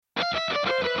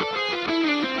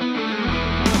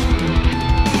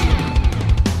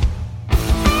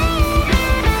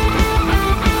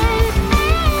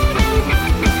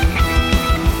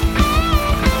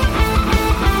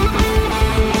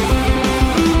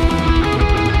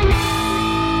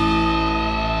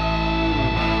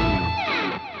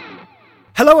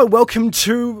Hello and welcome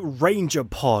to Ranger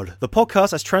Pod, the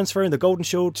podcast that's transferring the Golden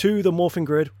Shield to the Morphing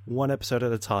Grid one episode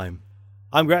at a time.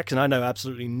 I'm Grex and I know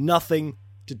absolutely nothing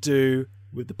to do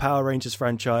with the Power Rangers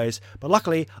franchise, but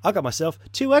luckily I got myself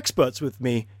two experts with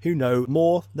me who know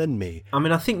more than me. I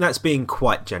mean, I think that's being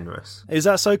quite generous. Is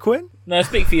that so, Quinn? No,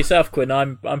 speak for yourself, Quinn.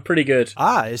 I'm pretty good.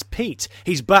 It's Pete.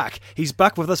 He's back. He's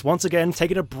back with us once again,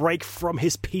 taking a break from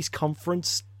his peace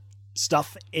conference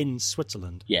stuff in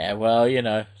Switzerland. Yeah, well, you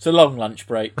know, it's a long lunch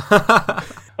break. I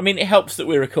mean, it helps that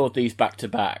we record these back to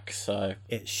back, so...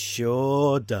 It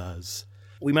sure does.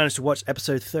 We managed to watch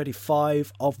episode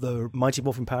 35 of the Mighty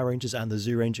Morphin Power Rangers and the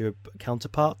Zyuranger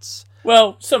counterparts.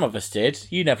 Well, some of us did.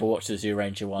 You never watched the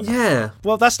Zyuranger one. Yeah.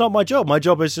 Well, that's not my job. My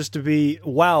job is just to be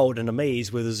wowed and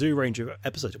amazed with a Zyuranger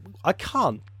episode. I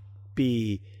can't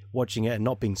be watching it and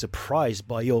not being surprised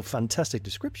by your fantastic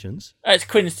descriptions. It's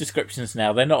Quinn's descriptions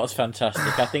now. They're not as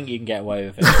fantastic. I think you can get away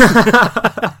with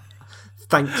it.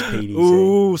 Thanks, PDC.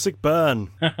 Ooh, sick burn.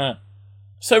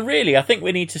 So really, I think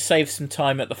we need to save some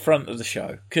time at the front of the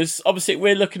show, because obviously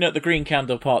we're looking at the Green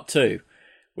Candle Part 2,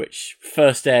 which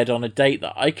first aired on a date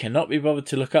that I cannot be bothered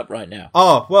to look up right now.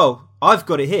 Oh, well, I've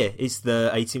got it here. It's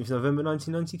the 18th of November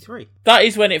 1993. That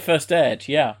is when it first aired,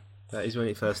 yeah. That is when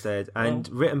it first aired. And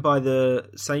written by the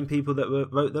same people that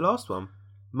wrote the last one.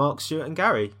 Mark Stewart and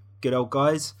Gary. Good old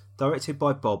guys. Directed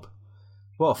by Bob.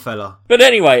 What a fella. But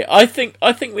anyway, I think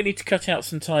we need to cut out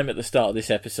some time at the start of this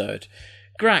episode.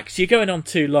 Grax, you're going on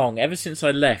too long. Ever since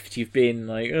I left, you've been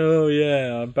like, oh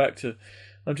yeah,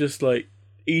 I'm just like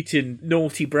eating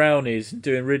naughty brownies and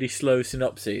doing really slow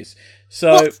synopses.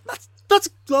 So What? That's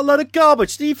a load of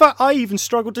garbage. In fact, I even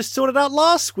struggled to sort it out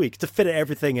last week to fit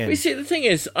everything in. you see, the thing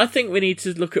is, I think we need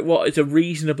to look at what is a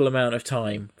reasonable amount of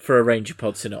time for a Ranger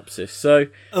Pod synopsis. So,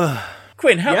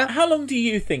 Quinn, how long do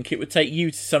you think it would take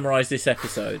you to summarise this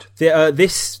episode?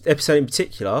 This episode in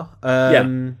particular,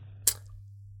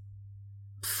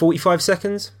 45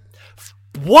 seconds.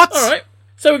 What? All right.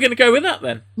 So we're going to go with that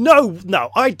then.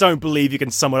 No, I don't believe you can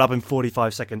sum it up in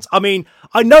 45 seconds. I mean,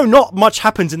 I know not much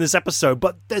happens in this episode,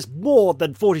 but there's more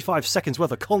than 45 seconds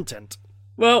worth of content.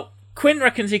 Well, Quinn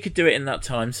reckons he could do it in that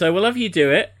time, so we'll have you do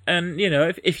it, and, you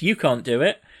know, if you can't do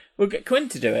it, we'll get Quinn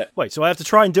to do it. Wait, so I have to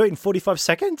try and do it in 45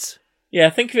 seconds? Yeah,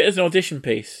 think of it as an audition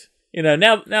piece. You know,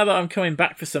 now that I'm coming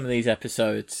back for some of these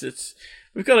episodes,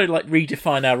 we've got to, like,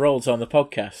 redefine our roles on the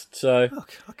podcast, so...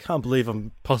 I can't believe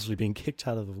I'm possibly being kicked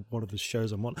out of one of the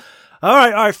shows I'm on. All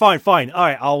right, fine. All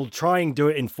right, I'll try and do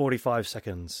it in 45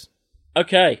 seconds.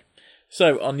 Okay,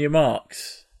 so on your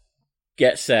marks,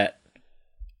 get set,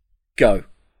 go.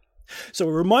 So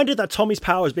we're reminded that Tommy's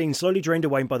power is being slowly drained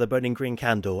away by the burning green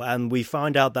candle, and we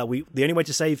find out that the only way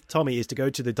to save Tommy is to go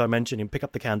to the dimension and pick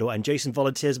up the candle, and Jason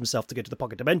volunteers himself to go to the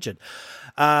pocket dimension.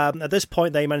 At this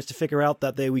point, they manage to figure out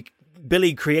that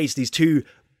Billy creates these two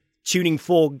tuning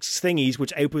forks thingies,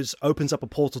 which opens up a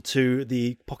portal to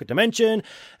the pocket dimension.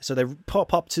 So they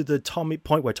pop up to the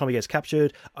point where Tommy gets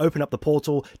captured, open up the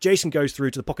portal. Jason goes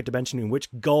through to the pocket dimension, in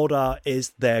which Goldar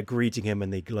is there greeting him,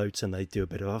 and they gloat and they do a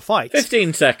bit of a fight.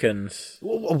 15 seconds.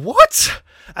 What?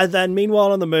 And then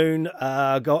meanwhile on the moon,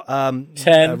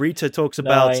 10, Rita talks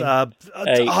about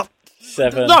 8,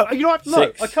 7, no, you know what? No,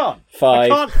 6, I can't.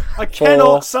 5, I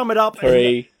cannot sum it up.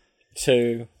 3,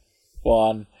 2,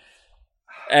 1.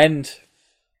 End.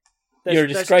 You're a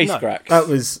disgrace, Grax. That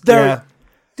was... There-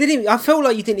 I felt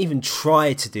like you didn't even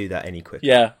try to do that any quicker.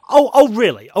 Yeah. Oh,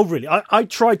 really? I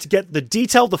tried to get the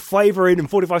detail, the flavour in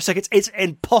 45 seconds. It's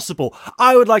impossible.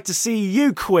 I would like to see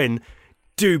you, Quinn,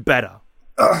 do better.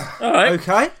 All right.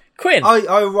 Okay. Quinn. I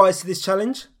will rise to this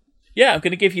challenge. Yeah, I'm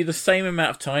going to give you the same amount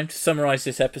of time to summarise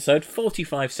this episode.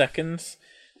 45 seconds.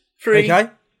 3, Okay.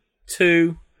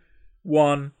 2,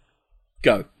 1,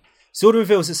 go. Zordon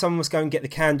reveals that someone must go and get the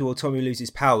candle or Tommy loses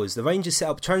powers. The Rangers set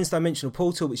up a trans-dimensional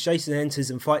portal which Jason enters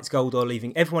and fights Goldar,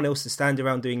 leaving everyone else to stand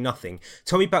around doing nothing.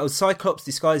 Tommy battles Cyclops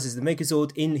disguised as the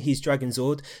Megazord in his Dragon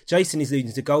Zord. Jason is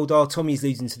losing to Goldar, Tommy is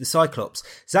losing to the Cyclops.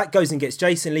 Zack goes and gets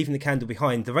Jason, leaving the candle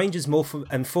behind. The Rangers morph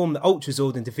and form the Ultra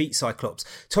Zord and defeat Cyclops.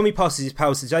 Tommy passes his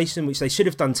powers to Jason, which they should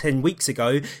have done 10 weeks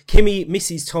ago. Kimmy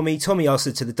misses Tommy. Tommy asks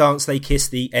her to the dance. They kiss.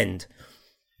 The end.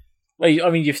 Well, I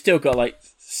mean, you've still got like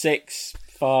 6,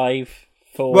 5,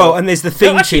 4... Well, and there's the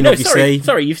theme tune, obviously.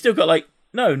 Sorry, you've still got like...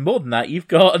 No, more than that. You've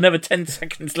got another 10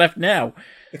 seconds left now.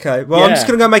 Okay, well, I'm just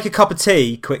going to go make a cup of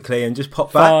tea quickly and just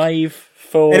pop back. 5,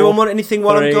 4... Anyone want anything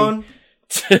while 3, I'm gone?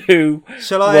 2,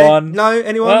 Shall I? 1... No,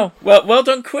 anyone? Well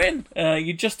done, Quinn.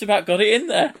 You just about got it in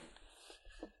there.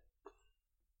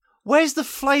 Where's the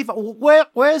flavour? Where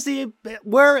is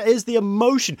the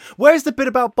emotion? Where's the bit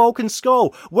about Bulk and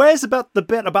Skull? Where's the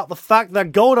bit about the fact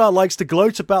that Goldar likes to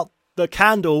gloat about the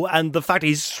candle and the fact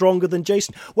he's stronger than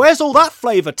Jason. Where's all that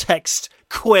flavour text,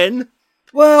 Quinn?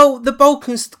 Well, the Bulk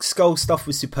and Skull stuff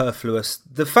was superfluous.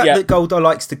 The fact that Goldar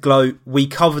likes to gloat, we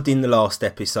covered in the last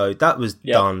episode. That was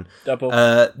done. Double.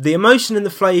 The emotion and the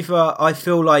flavour, I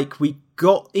feel like we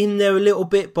got in there a little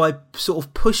bit by sort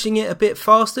of pushing it a bit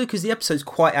faster, because the episode's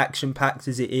quite action-packed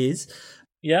as it is.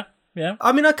 Yeah, yeah.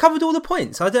 I mean, I covered all the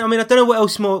points. I don't know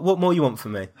what more you want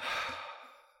from me.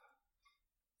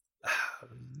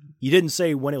 You didn't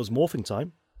say when it was morphing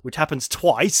time, which happens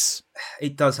twice.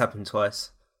 It does happen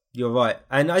twice. You're right.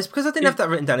 And it's because I didn't have that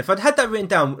written down. If I'd had that written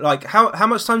down, like, how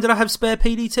much time did I have spare,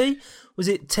 PDT? Was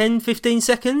it 10, 15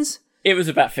 seconds? It was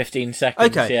about 15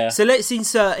 seconds, okay, yeah. So let's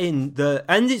insert in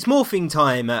and it's morphing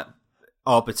time at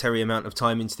arbitrary amount of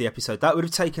time into the episode. That would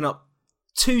have taken up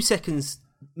 2 seconds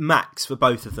max for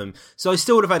both of them. So I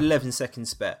still would have had 11 seconds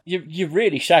spare. You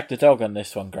really shagged the dog on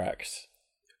this one, Grax.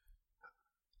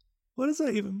 What does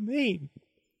that even mean?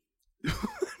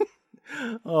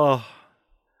 Oh...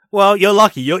 Well, you're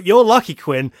lucky. You're lucky,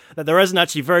 Quinn, that there isn't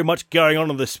actually very much going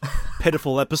on in this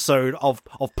pitiful episode of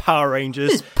Power Rangers.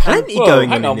 There's plenty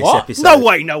going on in this episode.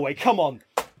 No way, come on.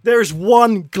 There's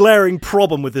one glaring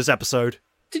problem with this episode.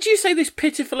 Did you say this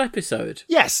pitiful episode?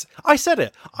 Yes, I said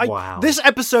it. Wow. This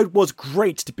episode was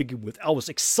great to begin with. I was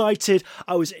excited,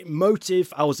 I was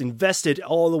emotive, I was invested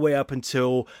all the way up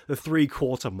until the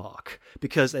 3/4 mark.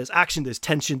 Because there's action, there's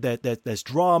tension, there's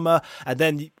drama, and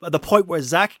then at the point where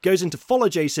Zach goes in to follow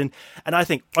Jason, and I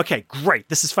think, okay, great,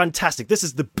 this is fantastic. This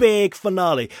is the big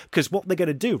finale. Because what they're going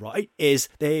to do, right, is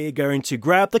they're going to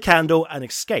grab the candle and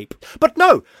escape. But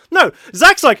no,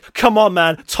 Zach's like, come on,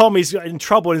 man, Tommy's in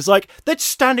trouble. And he's like, they're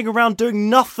just standing around doing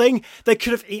nothing. They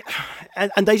could have,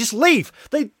 and they just leave.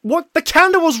 The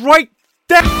candle was right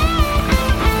there.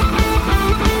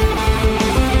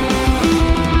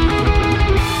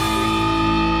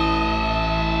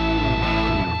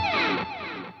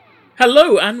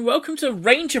 Hello and welcome to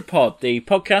Ranger Pod, the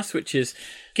podcast which is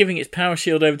giving its power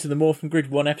shield over to the Morphin Grid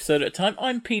one episode at a time.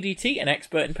 I'm PDT, an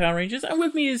expert in Power Rangers, and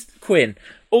with me is Quinn,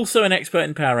 also an expert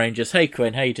in Power Rangers. Hey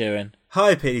Quinn, how you doing?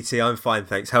 Hi PDT, I'm fine,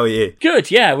 thanks. How are you?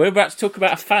 Good, yeah. We're about to talk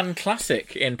about a fan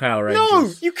classic in Power Rangers.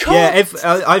 No, you can't.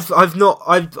 Yeah,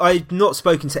 I've not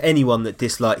spoken to anyone that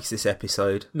dislikes this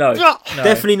episode. No.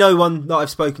 Definitely no one that I've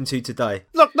spoken to today.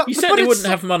 Look, you certainly wouldn't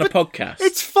have them on a podcast.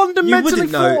 It's fundamentally You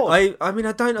wouldn't know. flawed. I mean,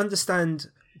 I don't understand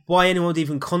why anyone would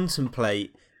even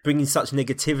contemplate bringing such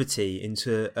negativity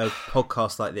into a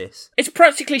podcast like this. It's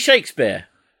practically Shakespeare.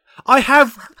 I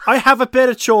have a bit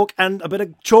of chalk and a bit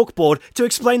of chalkboard to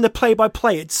explain the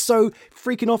play-by-play. It's so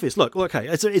freaking obvious. Look, okay,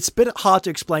 it's a bit hard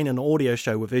to explain an audio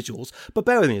show with visuals, but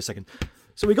bear with me a second.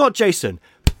 So we got Jason,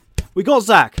 we got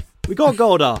Zach, we got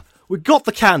Goldar, we got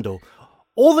the candle.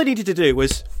 All they needed to do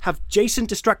was have Jason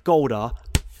distract Goldar,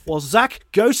 while Zach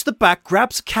goes to the back,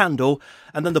 grabs a candle,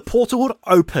 and then the portal would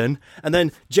open, and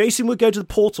then Jason would go to the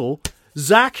portal,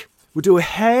 Zach would do a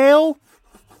Hail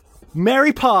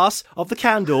Mary pass of the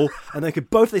candle, and they could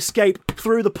both escape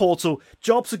through the portal.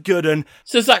 Jobs are good, and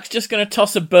So Zach's just going to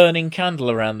toss a burning candle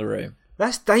around the room.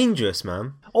 That's dangerous,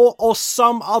 man. or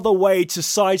some other way to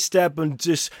sidestep and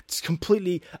just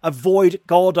completely avoid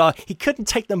Goldar. He couldn't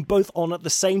take them both on at the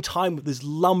same time with his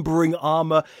lumbering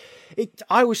armor.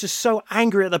 I was just so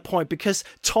angry at that point because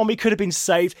Tommy could have been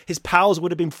saved, his powers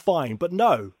would have been fine, but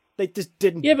no. They just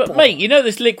didn't. Yeah, but bother. mate, you know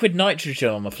there's liquid nitrogen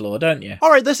on the floor, don't you?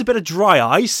 All right, there's a bit of dry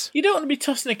ice. You don't want to be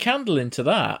tossing a candle into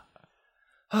that.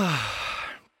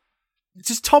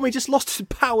 Tommy just lost his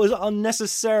powers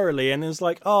unnecessarily, and it's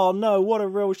like, oh no, what a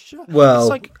real shot. Well, it's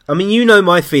like, I mean, you know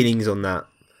my feelings on that.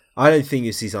 I don't think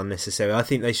this is unnecessary. I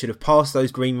think they should have passed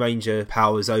those Green Ranger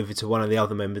powers over to one of the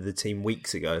other members of the team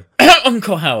weeks ago.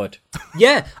 Uncle Howard.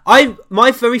 Yeah,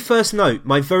 my very first note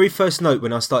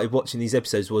when I started watching these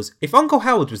episodes was, if Uncle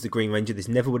Howard was the Green Ranger, this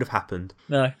never would have happened.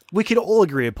 No. we could all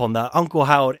agree upon that. Uncle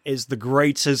Howard is the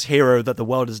greatest hero that the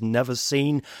world has never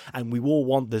seen, and we all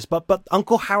want this. But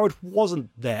Uncle Howard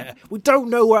wasn't there. We don't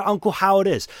know where Uncle Howard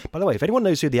is. By the way, if anyone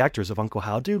knows who the actor is of Uncle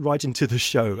Howard, do write into the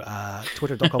show,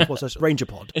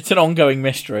 twitter.com/RangerPod. It's an ongoing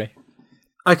mystery.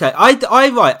 Okay,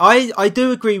 I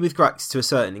do agree with Grax to a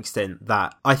certain extent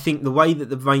that I think the way that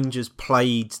the Rangers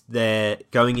played their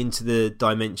going into the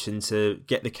dimension to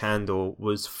get the candle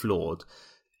was flawed.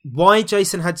 Why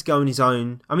Jason had to go on his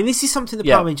own, I mean, this is something the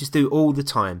Power Rangers do all the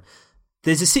time.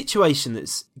 There's a situation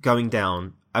that's going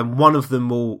down, and one of them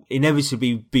will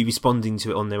inevitably be responding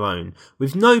to it on their own,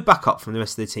 with no backup from the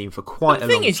rest of the team for quite a long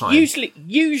time. The thing is,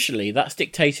 usually that's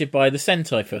dictated by the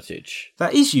Sentai footage.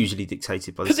 That is usually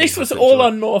dictated by the Sentai footage. But this was footage, all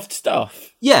unmorphed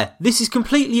stuff. Yeah, this is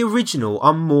completely original,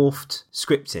 unmorphed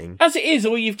scripting. As it is,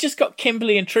 or you've just got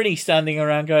Kimberly and Trini standing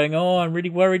around going, "Oh, I'm really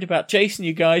worried about Jason,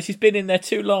 you guys. He's been in there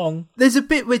too long." There's a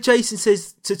bit where Jason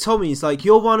says to Tommy, he's like,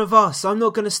 "You're one of us. I'm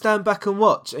not going to stand back and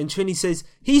watch." And Trini says,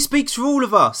 "He speaks for all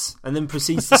of us," and then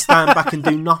proceeds to stand back and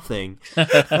do nothing.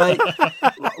 Like,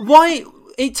 why?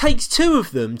 It takes two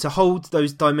of them to hold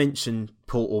those dimension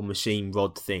portal machine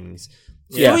rod things.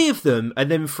 Yeah. 3 of them, and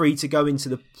then 3 to go into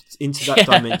that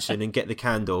dimension and get the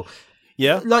candle.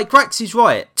 Yeah. Like, Grax is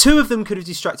right. 2 of them could have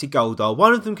distracted Goldar.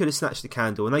 1 of them could have snatched the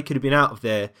candle, and they could have been out of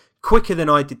there quicker than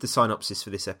I did the synopsis for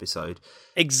this episode.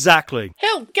 Exactly.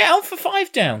 Hell, get Alpha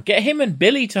 5 down. Get him and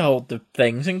Billy to hold the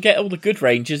things and get all the good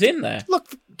Rangers in there.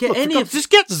 Just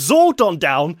get Zordon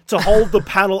down to hold the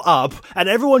panel up, and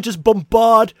everyone just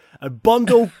bombard and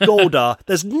bundle Goldar.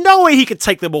 There's no way he could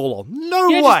take them all on.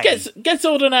 No way. Just get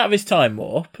Zordon out of his time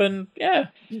warp, and yeah.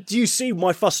 Do you see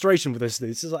my frustration with this?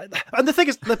 This is like, and the thing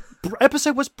is, the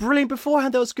episode was brilliant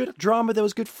beforehand. There was good drama. There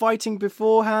was good fighting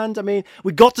beforehand. I mean,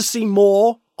 we got to see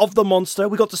more of the monster.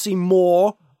 We got to see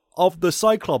more of the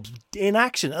Cyclops in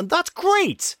action, and that's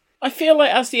great. I feel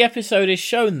like as the episode is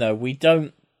shown, though, they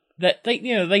don't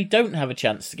have a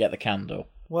chance to get the candle.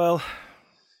 Well,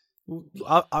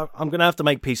 I'm going to have to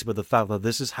make peace with the fact that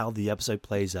this is how the episode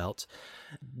plays out.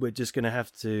 We're just going to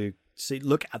have to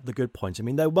look at the good points. I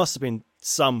mean, there must have been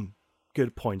some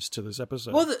good points to this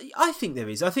episode. Well, I think there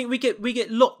is. I think we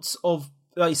get lots of,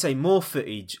 like you say, more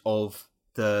footage of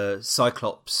the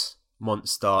Cyclops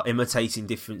monster imitating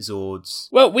different Zords.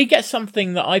 Well, we get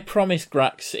something that I promised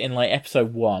Grax in like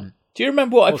episode 1. Do you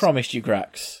remember what I promised you,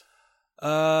 Grax?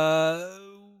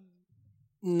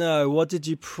 No, what did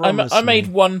you promise I made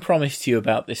one promise to you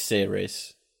about this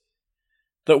series.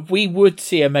 That we would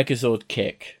see a Megazord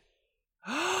kick.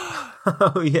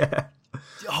 Oh, yeah.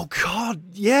 Oh, God,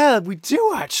 yeah, we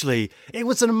do, actually. It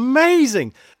was an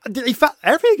amazing... In fact,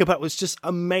 everything about it was just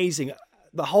amazing.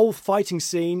 The whole fighting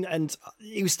scene, and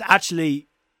it was actually...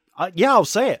 I'll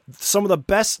say it. Some of the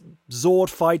best Zord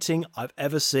fighting I've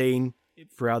ever seen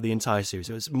throughout the entire series.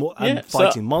 It was more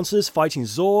fighting monsters, fighting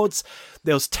Zords.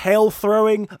 There was tail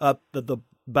throwing. The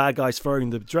bad guys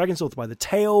throwing the Dragon Sword by the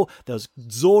tail. There was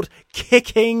Zord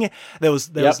kicking. There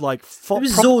was like...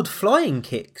 Zord flying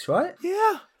kicks, right?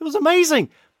 Yeah, it was amazing.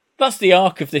 That's the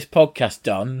arc of this podcast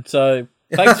done, so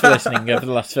thanks for listening over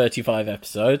the last 35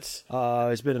 episodes.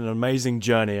 It's been an amazing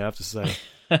journey, I have to say.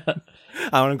 And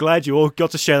I'm glad you all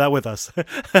got to share that with us.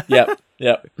 Yep.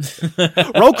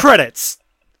 Roll credits!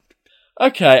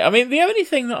 Okay, I mean, the only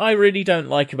thing that I really don't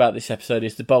like about this episode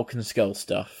is the Bulk and Skull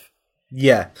stuff.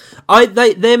 Yeah.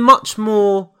 They're much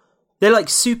more... They're like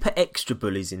super extra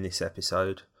bullies in this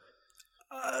episode.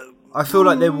 I feel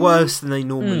like they're worse than they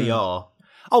normally are.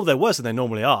 Oh, they're worse than they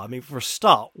normally are. I mean, for a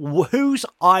start, whose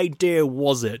idea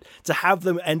was it to have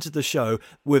them enter the show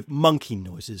with monkey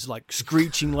noises, like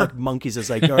screeching like monkeys as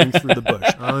they're going through the bush?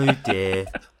 Oh, dear.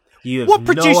 You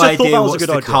have no idea what's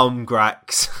to come,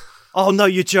 Grax. Oh, no,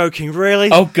 you're joking,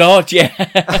 really? Oh, God, yeah.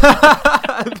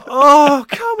 Oh,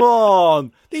 come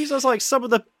on. These are like some of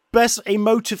the best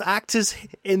emotive actors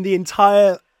in the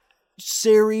entire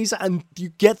series, and you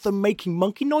get them making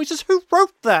monkey noises? Who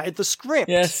wrote that in the script?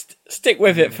 Yes, stick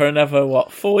with it for another,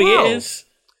 4 years?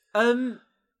 I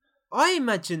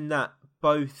imagine that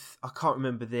both... I can't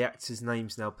remember the actors'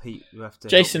 names now, Pete. You have to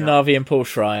Jason Narvi and Paul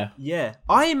Schreier. Yeah.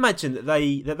 I imagine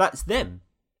that that's them.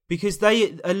 Because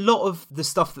a lot of the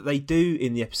stuff that they do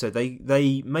in the episode,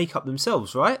 they make up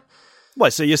themselves, right?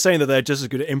 What, so you're saying that they're just as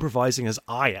good at improvising as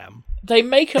I am? They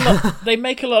make a lot. They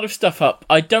make a lot of stuff up.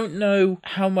 I don't know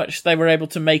how much they were able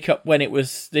to make up when it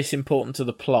was this important to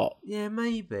the plot. Yeah,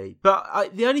 maybe.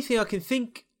 But the only thing I can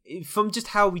think, from just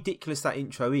how ridiculous that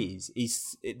intro is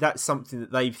that's something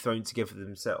that they've thrown together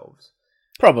themselves.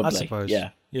 Probably, I suppose.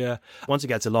 Yeah. Once it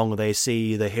gets along, they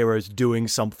see the heroes doing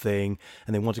something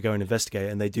and they want to go and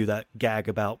investigate, and they do that gag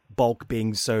about Bulk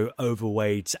being so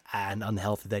overweight and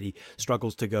unhealthy that he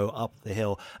struggles to go up the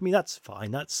hill. I mean, that's fine.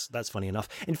 That's funny enough.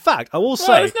 In fact, I will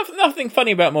say... There's nothing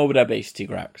funny about morbid obesity,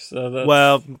 Grax.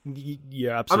 Well,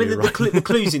 you're absolutely right. I mean,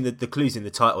 the clues in the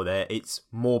title there, it's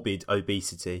morbid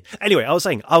obesity. Anyway, I was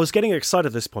saying, I was getting excited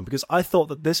at this point because I thought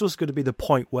that this was going to be the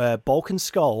point where Bulk and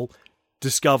Skull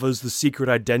discovers the secret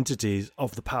identities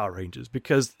of the Power Rangers,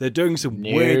 because they're doing some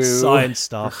weird science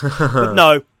stuff. But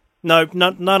no,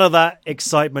 none of that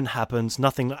excitement happens.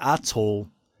 Nothing at all.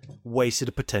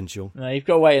 Wasted potential. No, you've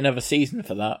got to wait another season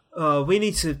for that. We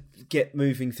need to get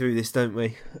moving through this, don't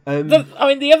we?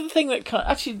 The other thing that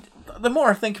actually, the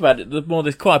more I think about it, the more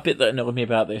there's quite a bit that annoyed me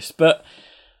about this. But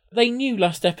they knew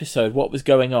last episode what was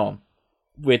going on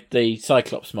with the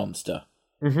Cyclops monster.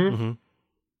 Mm-hmm.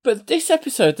 But this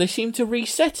episode, they seem to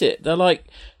reset it. They're like,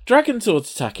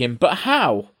 Dragonzord's attacking, but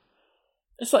how?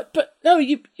 It's like, but no,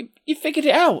 you figured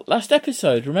it out last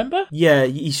episode, remember? Yeah,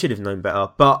 you should have known better.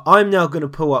 But I'm now going to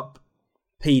pull up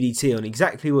PDT on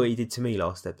exactly what he did to me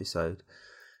last episode.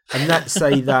 And that's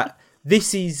say that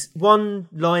this is one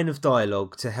line of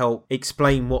dialogue to help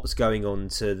explain what's going on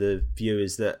to the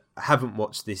viewers that haven't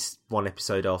watched this one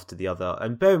episode after the other.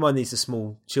 And bear in mind, these are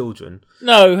small children.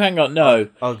 No, hang on, no.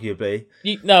 Arguably.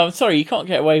 No, I'm sorry, you can't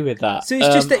get away with that. So it's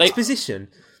just exposition.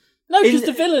 No, because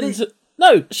the villains...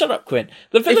 No, shut up, Quinn.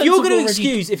 The villains if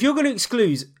you're going to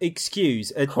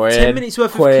excuse a 10 minutes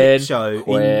worth of clip show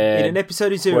in an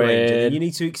episode of Zyuranger, then you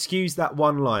need to excuse that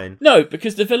one line. No,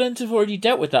 because the villains have already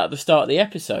dealt with that at the start of the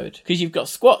episode. Because you've got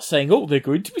Squat saying, "Oh, they're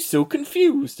going to be so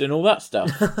confused" and all that stuff.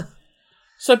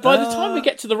 So by the time we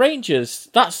get to the Rangers,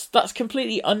 that's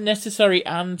completely unnecessary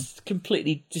and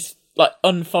completely just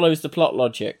unfollows the plot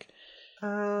logic.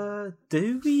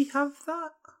 Do we have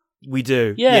that? We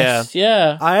do. Yes,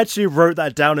 yeah. I actually wrote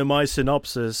that down in my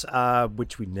synopsis,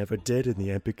 which we never did in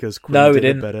the end because Quinn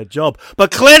did a better job.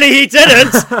 But clearly he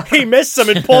didn't! He missed some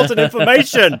important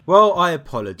information! Well, I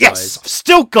apologise. Yes! I've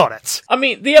still got it! I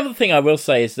mean, the other thing I will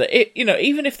say is that,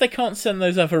 even if they can't send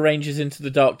those other Rangers into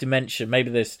the Dark Dimension, maybe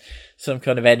there's some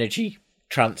kind of energy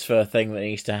transfer thing that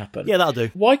needs to happen. Yeah, that'll do.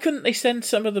 Why couldn't they send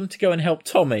some of them to go and help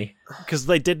Tommy? Because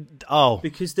they did... Oh.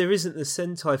 Because there isn't the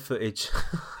Sentai footage.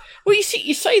 Well, you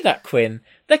say that, Quinn.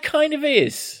 There kind of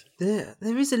is. There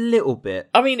is a little bit.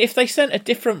 I mean, if they sent a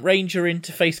different Ranger in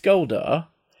to face Goldar,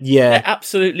 there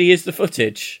absolutely is the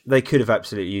footage. They could have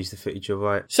absolutely used the footage, you're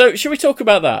right. So, should we talk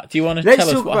about that? Do you want to tell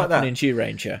us what happened in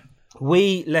Zyuranger?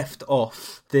 We left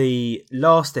off the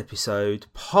last episode,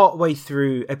 partway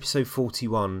through episode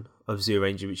 41 of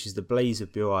Zyuranger, which is the Blaze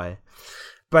of Burai.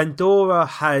 Bandora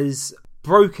has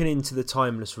broken into the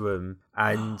Timeless Room,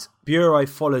 and Burai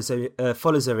follows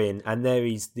her in, and there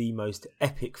is the most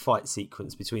epic fight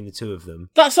sequence between the two of them.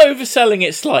 That's overselling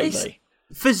it slightly.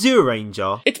 For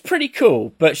Zyuranger, it's pretty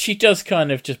cool, but she does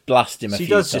kind of just blast him a few times.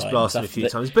 She does just blast him a few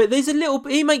times, but there's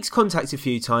he makes contact a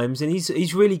few times, and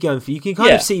he's really going for you. You can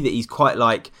kind of see that he's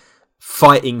quite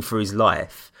fighting for his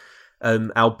life,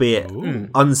 albeit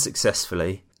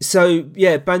unsuccessfully. So,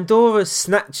 Bandora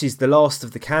snatches the last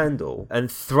of the candle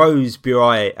and throws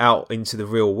Burai out into the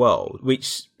real world,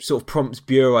 which sort of prompts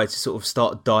Burai to sort of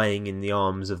start dying in the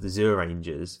arms of the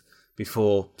Zyurangers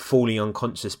before falling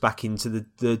unconscious back into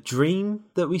the dream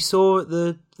that we saw at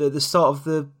the start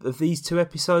of these two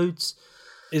episodes.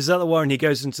 Is that the one he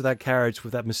goes into that carriage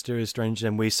with that mysterious stranger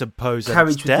and we suppose that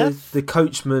carriage it's death? The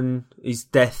coachman is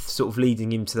death, sort of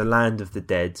leading him to the land of the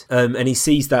dead. And he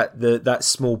sees that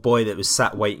small boy that was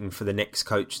sat waiting for the next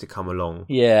coach to come along.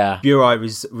 Yeah.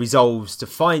 Burai resolves to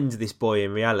find this boy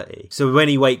in reality. So when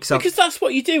he wakes up... Because that's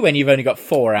what you do when you've only got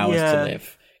 4 hours to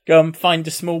live. Go and find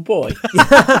a small boy.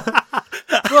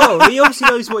 Well, he obviously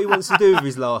knows what he wants to do with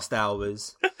his last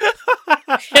hours.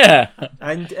 Yeah.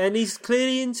 And he's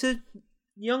clearly into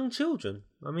young children.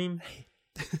 I mean...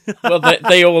 Well,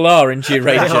 they all are in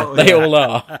Zyuranger. They all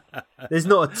are. There's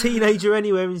not a teenager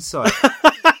anywhere in sight.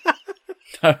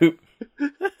 No.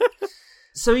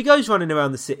 So he goes running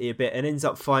around the city a bit and ends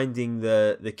up finding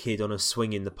the kid on a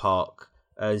swing in the park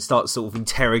and starts sort of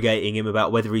interrogating him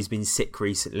about whether he's been sick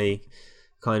recently,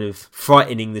 kind of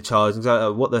frightening the child. And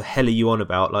like, what the hell are you on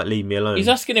about? Like, leave me alone. He's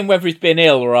asking him whether he's been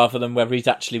ill rather than whether he's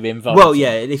actually been involved. Well,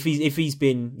 yeah, if he's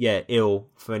been ill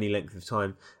for any length of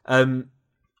time.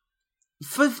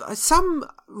 For some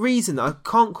reason I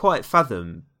can't quite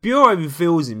fathom, Burai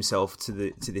reveals himself to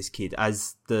this kid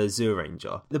as the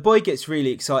Zyuranger. The boy gets really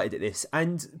excited at this,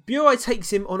 and Burai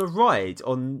takes him on a ride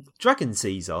on Dragon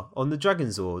Caesar, on the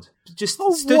Dragonzord. Just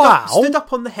stood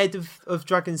up on the head of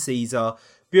Dragon Caesar.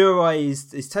 Burai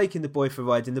is taking the boy for a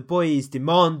ride, and the boy is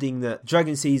demanding that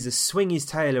Dragon Caesar swing his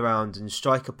tail around and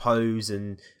strike a pose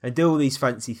and do all these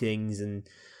fancy things. And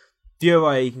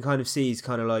Burai, you can kind of see, is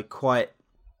kind of like quite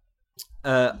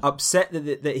upset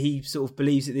that he sort of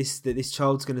believes that this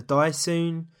child's going to die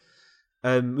soon,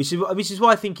 which is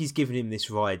why I think he's given him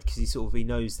this ride, because he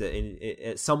knows that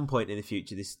at some point in the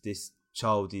future this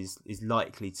child is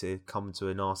likely to come to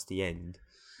a nasty end.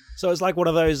 So it's like one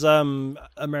of those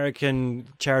American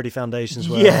charity foundations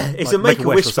where it's like a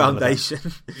Make-A-Wish foundation.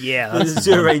 Yeah, that's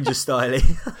Zyuranger style.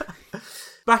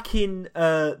 Back in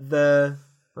the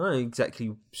I'm not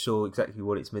exactly sure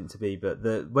what it's meant to be, but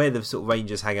where the sort of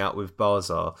Rangers hang out with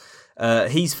Barzar,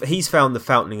 he's found the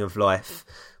Fountain of Life,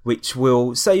 which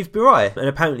will save Burai. And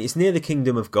apparently it's near the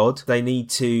Kingdom of God. They need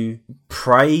to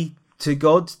pray to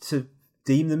God to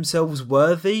deem themselves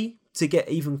worthy to get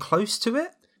even close to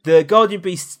it. The Guardian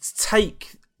Beasts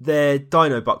take their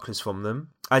dino bucklers from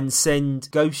them and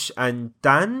send Ghosh and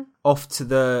Dan off to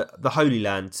the Holy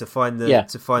Land to find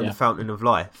the Fountain of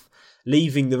Life,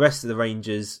 leaving the rest of the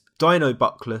Rangers dino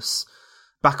buckless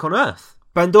back on Earth.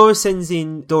 Bandora sends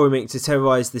in Dora Mick to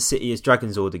terrorise the city as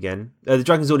Dragonzord again. The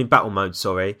Dragonzord in battle mode,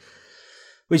 sorry.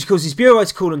 Which causes Burai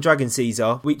to call on Dragon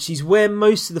Caesar, which is where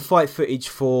most of the fight footage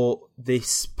for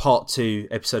this Part 2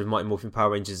 episode of Mighty Morphin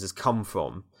Power Rangers has come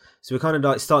from. So we're kind of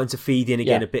like starting to feed in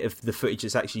again a bit of the footage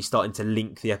that's actually starting to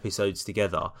link the episodes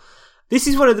together. This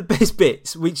is one of the best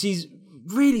bits, which is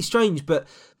really strange, but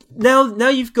now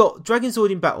you've got Dragonzord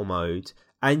in battle mode,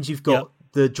 and you've got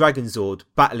the Dragonzord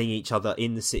battling each other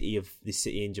in this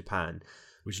city in Japan.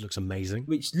 Which looks amazing.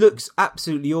 Which looks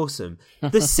absolutely awesome.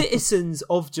 The citizens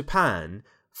of Japan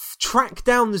track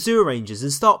down the Zyurangers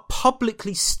and start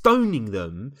publicly stoning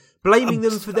them, blaming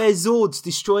them for their Zords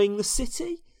destroying the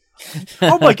city.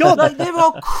 Oh my god! Like, there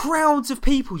are crowds of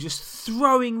people just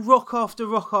throwing rock after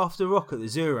rock after rock at the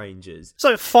Zyurangers.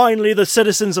 So finally the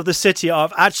citizens of the city are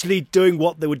actually doing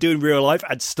what they would do in real life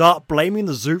and start blaming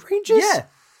the Zyurangers? Yeah,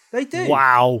 they do.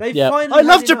 Wow. Finally I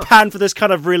love Japan for this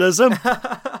kind of realism.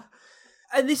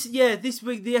 And this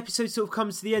week the episode sort of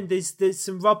comes to the end. There's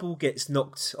some rubble gets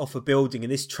knocked off a building,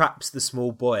 and this traps the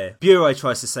small boy. Burai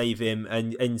tries to save him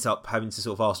and ends up having to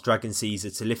sort of ask Dragon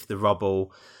Caesar to lift the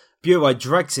rubble. Burai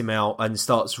drags him out and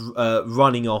starts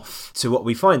running off to what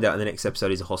we find out in the next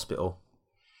episode is a hospital.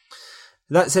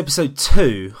 That's episode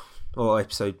 2, or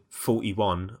episode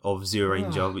 41 of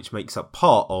Zyuranger, which makes up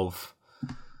part of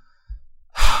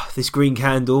this Green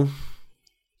Candle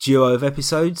duo of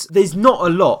episodes. There's not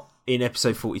a lot in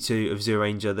episode 42 of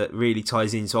Zyuranger that really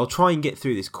ties in, so I'll try and get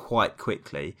through this quite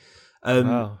quickly.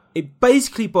 It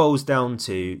basically boils down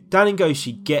to Dan and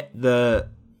Goshi get the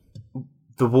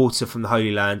water from the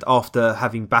Holy Land after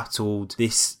having battled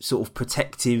this sort of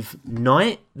protective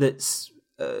knight that's...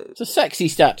 it's a sexy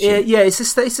statue. Yeah, it's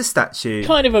a statue.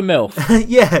 Kind of a MILF.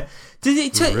 Yeah.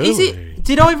 Really?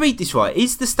 Did I read this right?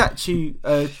 Is the statue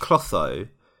Clotho?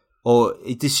 Or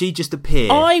does she just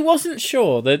appear? I wasn't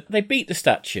sure. They beat the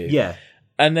statue. Yeah.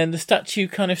 And then the statue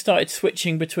kind of started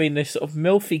switching between this sort of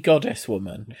milfy goddess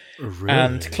woman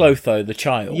and Clotho, the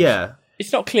child. Yeah.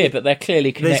 It's not clear, but they're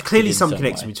clearly connected. There's clearly some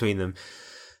connection between them.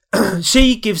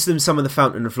 She gives them some of the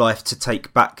Fountain of Life to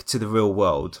take back to the real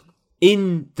world.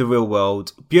 In the real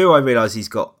world, Burai realises he's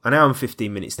got an hour and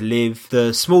 15 minutes to live.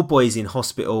 The small boy's in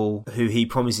hospital, who he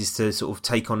promises to sort of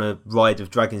take on a ride of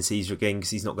Dragon Caesar again because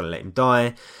he's not going to let him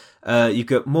die. You've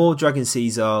got more Dragon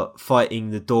Caesar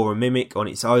fighting the Dora Mimic on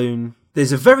its own.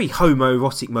 There's a very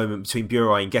homoerotic moment between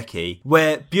Burai and Geki,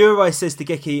 where Burai says to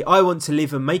Geki, "I want to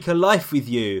live and make a life with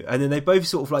you," and then they both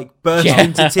sort of like burst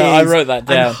into tears. I wrote that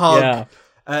down. And hug. Yeah.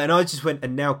 And I just went,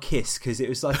 "And now kiss," because it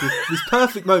was like this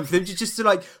perfect moment for them just to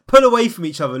like pull away from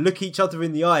each other, look each other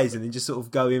in the eyes, and then just sort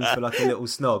of go in for like a little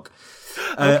snog.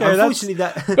 Unfortunately,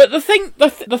 But the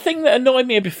thing that annoyed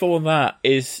me before that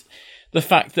is the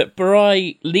fact that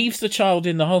Burai leaves the child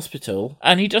in the hospital,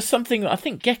 and he does something that I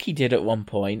think Geki did at one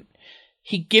point.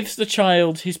 He gives the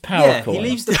child his power coin. He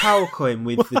leaves the power coin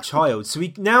with the child, so he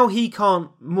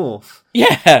can't morph.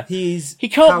 Yeah, he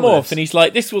can't powerless. morph, and he's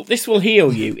like, "This will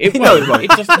heal you." It won't. It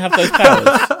doesn't have those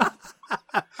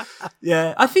powers.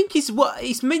 Yeah, I think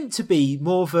it's meant to be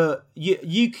more of a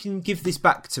you can give this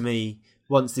back to me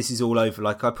once this is all over.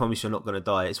 Like, I promise you're not going to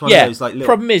die. It's one of those like.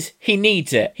 Problem is, he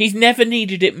needs it. He's never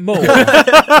needed it more.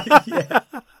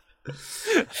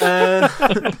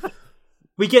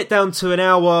 We get down to an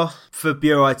hour for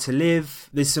Burai to live.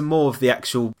 There's some more of the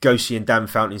actual Goshi and Dan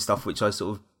Fountain stuff, which I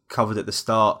sort of covered at the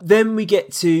start. Then we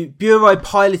get to Burai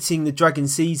piloting the Dragon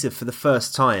Caesar for the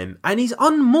first time, and he's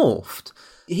unmorphed.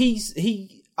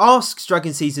 He asks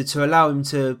Dragon Caesar to allow him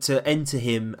to enter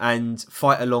him and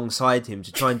fight alongside him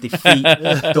to try and defeat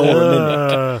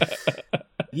Dora Mimic.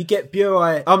 You get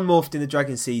Burai unmorphed in the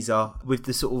Dragon Caesar with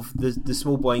the sort of the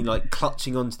small boy like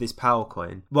clutching onto this power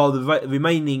coin, while the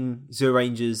remaining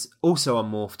Zyurangers also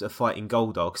unmorphed are fighting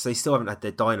Goldar because they still haven't had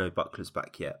their dino bucklers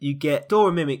back yet. You get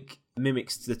Dora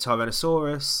mimics the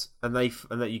Tyrannosaurus,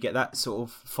 and you get that sort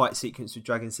of fight sequence with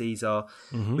Dragon Caesar.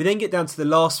 Mm-hmm. We then get down to the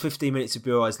last 15 minutes of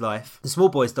Burai's life. The small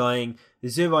boy's dying. The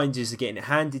Zyurangers are getting it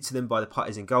handed to them by the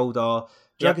Putties and Goldar.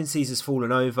 Dragon Caesar's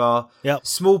fallen over. Yep.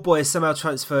 Small Boy has somehow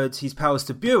transferred his powers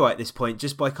to Burai at this point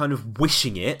just by kind of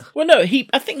wishing it. Well, no,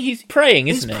 I think he's praying,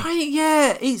 isn't he? He's praying,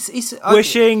 yeah. It's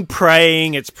Wishing,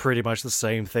 praying, it's pretty much the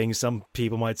same thing, some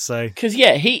people might say. Because,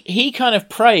 yeah, he kind of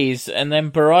prays, and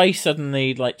then Burai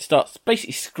suddenly, like, starts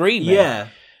basically screaming. Yeah.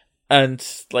 And,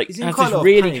 like, He's in has quite a this lot of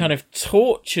really pain. kind of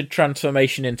tortured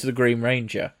transformation into the Green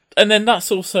Ranger. And then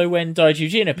that's also when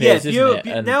Daijujin appears, isn't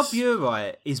it? Now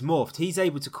Burai is morphed. He's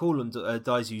able to call on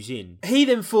Daijujin. He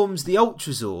then forms the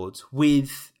Ultrazord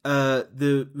with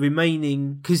the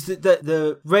remaining... Because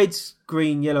the red,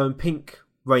 green, yellow and pink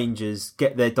Rangers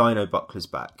get their Dino Bucklers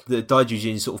back. The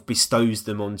Daijujin sort of bestows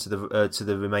them onto to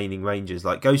the remaining Rangers.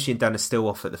 Like Goshi and Dan are still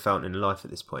off at the Fountain of Life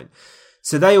at this point.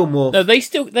 So they all morph. No,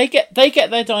 they get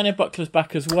their Dino Bucklers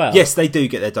back as well. Yes, they do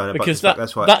get their Dino Bucklers back.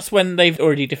 That's right. That's when they've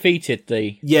already defeated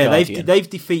the Guardian. they've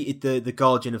defeated the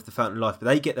Guardian of the Fountain of Life, but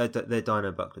they get their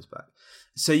Dino Bucklers back.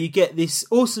 So you get this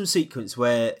awesome sequence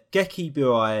where Geki,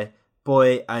 Burai,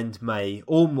 Boy, and May,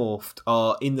 all morphed,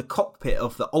 are in the cockpit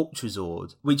of the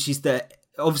Ultrazord, which is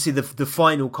obviously the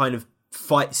final kind of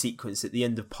fight sequence at the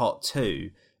end of part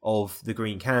 2 of the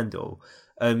Green Candle.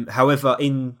 However,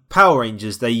 in Power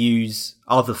Rangers, they use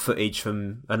other footage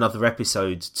from another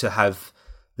episode to have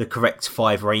the correct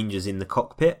 5 Rangers in the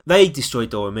cockpit. They destroy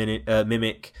Dora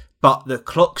Mimic, but the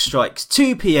clock strikes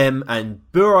 2 p.m. and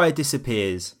Burai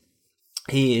disappears.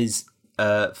 He is,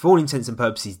 for all intents and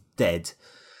purposes, dead.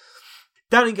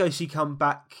 Dan and Goshi come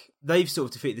back. They've sort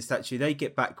of defeated the statue. They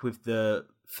get back with the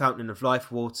Fountain of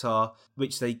Life water,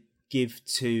 which they give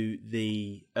to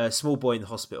the small boy in the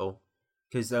hospital.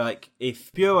 Because they're like,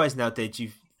 if Burai's now dead,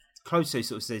 Clouseau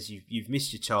sort of says you've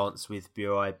missed your chance with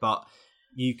Burai, but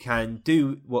you can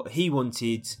do what he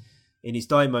wanted in his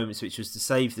dying moments, which was to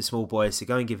save the small boy, so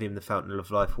go and give him the Fountain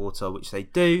of Life water, which they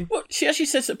do. Well, she actually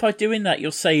says that by doing that,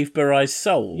 you'll save Burai's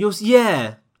soul.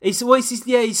 It's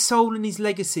his soul and his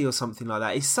legacy or something like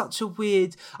that. It's such a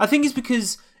weird... I think it's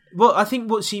because... Well, I think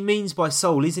what she means by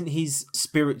soul isn't his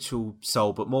spiritual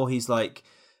soul, but more his, like,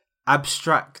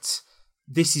 abstract...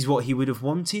 This is what he would have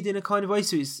wanted in a kind of way.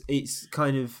 So it's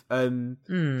kind of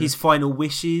his final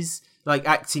wishes, like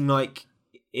acting like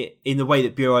it, in the way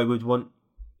that Burai would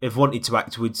have wanted to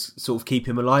act, would sort of keep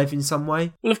him alive in some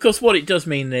way. Well, of course, what it does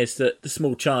mean is that the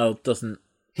small child doesn't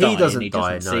die. He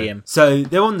doesn't see him. So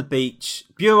they're on the beach.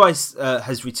 Burai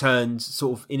has returned,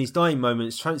 sort of in his dying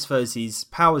moments, transfers his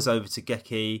powers over to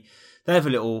Geki. They have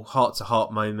a little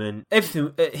heart-to-heart moment.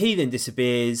 He then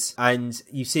disappears, and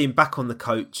you see him back on the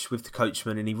coach with the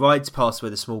coachman, and he rides past where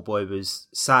the small boy was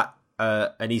sat,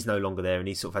 and he's no longer there, and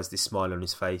he sort of has this smile on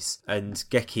his face. And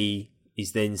Geki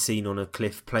is then seen on a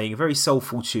cliff playing a very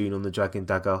soulful tune on the Dragon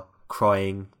Dagger,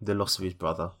 crying the loss of his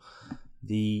brother.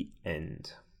 The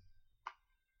end.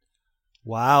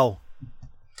 Wow.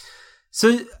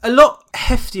 So a lot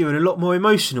heftier and a lot more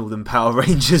emotional than Power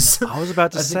Rangers. I was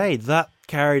about to say that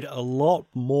carried a lot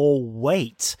more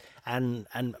weight and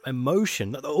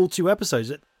emotion. All 2 episodes,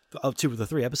 2 of the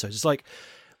 3 episodes. It's like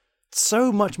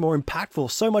so much more impactful,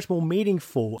 so much more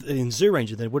meaningful in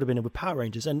Zyuranger than it would have been with Power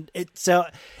Rangers. And it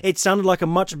sounded like a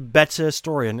much better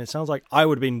story. And it sounds like I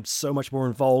would have been so much more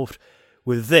involved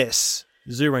with this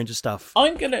Zyuranger stuff.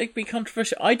 I'm going to be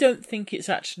controversial. I don't think it's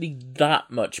actually that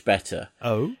much better.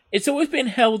 Oh? It's always been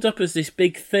held up as this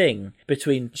big thing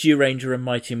between Zyuranger and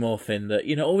Mighty Morphin that,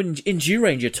 in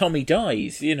Zyuranger, Tommy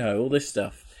dies, all this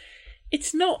stuff.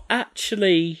 It's not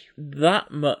actually that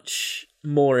much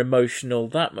more emotional,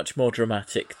 that much more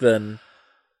dramatic than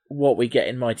what we get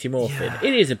in Mighty Morphin. Yeah.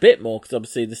 It is a bit more, because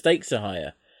obviously the stakes are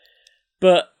higher.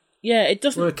 But... yeah, it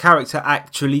doesn't... Well, a character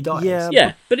actually dies.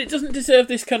 Yeah, but it doesn't deserve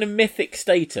this kind of mythic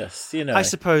status, I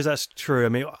suppose that's true. I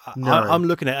mean, no. I'm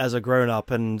looking at it as a grown-up,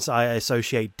 and I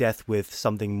associate death with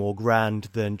something more grand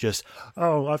than just,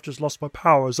 oh, I've just lost my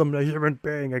powers, I'm a human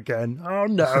being again. Oh,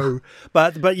 no.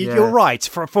 but you're right.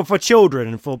 For children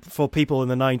and for people in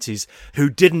the 90s who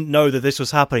didn't know that this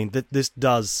was happening, that this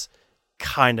does...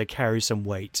 kind of carry some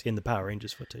weight in the Power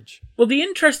Rangers footage. Well, the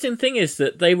interesting thing is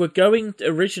that they were going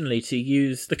originally to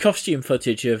use the costume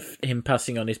footage of him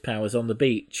passing on his powers on the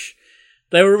beach.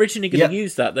 They were originally going to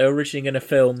use that. They were originally going to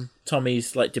film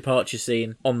Tommy's departure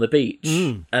scene on the beach,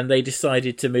 and they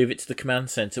decided to move it to the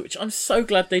command center, which I'm so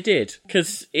glad they did,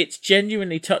 because it's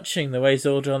genuinely touching the way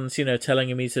Zordon's, telling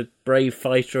him he's a brave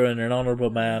fighter and an honourable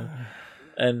man,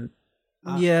 and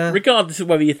regardless of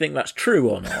whether you think that's true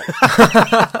or not.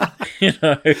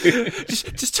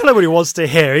 Just tell him what he wants to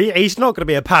hear. He's not going to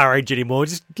be a Power Ranger anymore.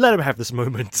 Just let him have this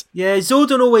moment. Yeah,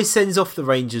 Zordon always sends off the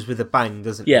Rangers with a bang,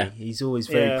 doesn't he? Yeah. He's always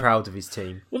very proud of his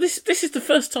team. Well, this is the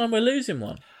first time we're losing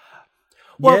one.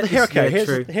 Well,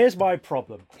 here's my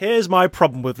problem. Here's my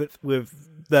problem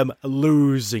with them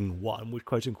losing one,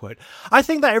 quote unquote. I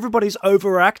think that everybody's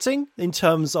overacting in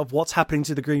terms of what's happening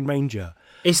to the Green Ranger.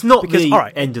 It's not Because, the all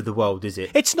right, end of the world, is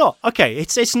it? It's not. Okay,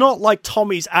 it's not like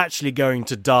Tommy's actually going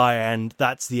to die and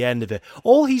that's the end of it.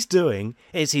 All he's doing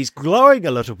is he's glowing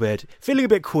a little bit, feeling a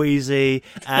bit queasy,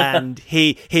 and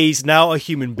he's now a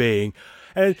human being.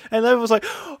 And everyone's like,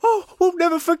 oh, we'll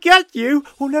never forget you.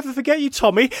 We'll never forget you,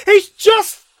 Tommy. He's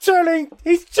just going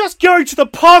to the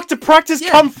park to practice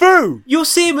Kung Fu. You'll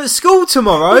see him at school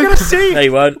tomorrow. We're going to see. No,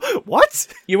 you won't. What?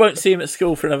 You won't see him at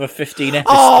school for another 15 episodes.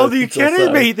 Oh, are you or kidding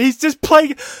so. me? He's just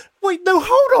playing. Wait, no,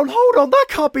 hold on. That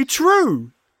can't be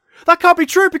true. That can't be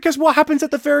true because what happens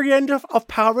at the very end of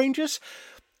Power Rangers?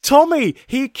 Tommy,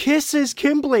 he kisses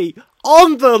Kimberly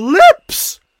on the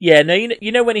lips. Yeah, no,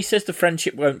 you know when he says the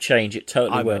friendship won't change, it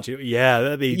totally will.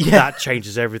 That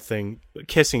changes everything.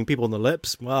 Kissing people on the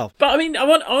lips, wow. But I mean, I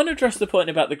want to address the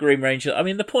point about the Green Ranger. I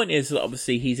mean, the point is that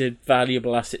obviously he's a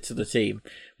valuable asset to the team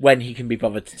when he can be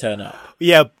bothered to turn up.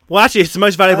 Yeah, well, actually, it's the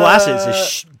most valuable asset is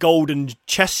his golden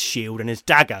chest shield and his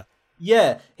dagger.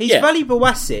 Yeah, his valuable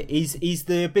asset is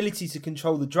the ability to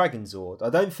control the Dragon Zord.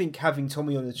 I don't think having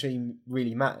Tommy on the team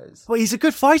really matters. Well, he's a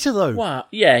good fighter, though. Wow,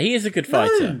 yeah, he is a good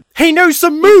fighter. He knows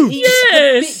some moves!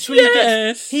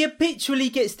 He habitually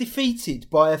gets defeated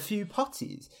by a few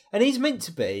putties. And he's meant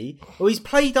to be, or he's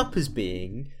played up as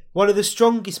being, one of the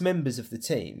strongest members of the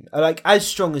team. Like, as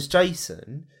strong as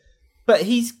Jason. But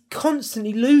he's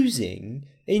constantly losing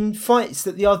in fights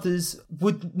that the others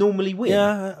would normally win.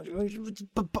 Yeah.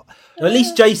 But at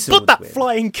least Jason would that win.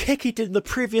 flying kick he did in the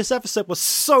previous episode was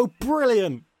so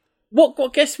brilliant.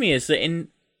 What gets me is that in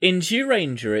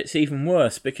Zyuranger it's even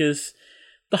worse because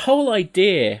the whole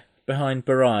idea behind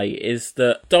Barai is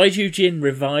that Daiju Jin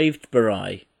revived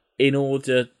Barai in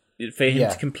order for him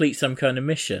to complete some kind of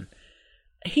mission.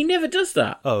 He never does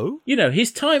that. Oh? You know,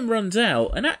 his time runs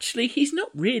out, and actually he's not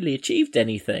really achieved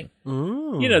anything.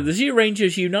 Mm. You know, the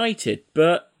Zyurangers united,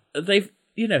 but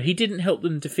he didn't help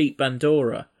them defeat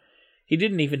Bandora. He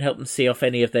didn't even help them see off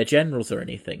any of their generals or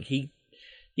anything. He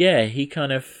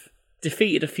kind of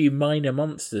defeated a few minor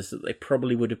monsters that they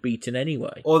probably would have beaten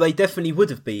anyway. Or they definitely would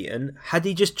have beaten had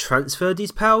he just transferred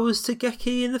his powers to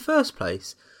Geki in the first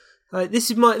place.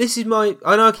 This is my.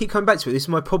 I know I keep coming back to it. This is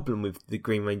my problem with the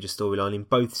Green Ranger storyline in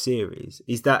both series.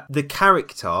 Is that the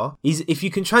character is, if you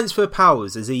can transfer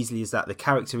powers as easily as that, the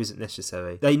character isn't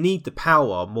necessary. They need the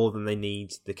power more than they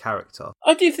need the character.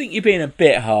 I do think you're being a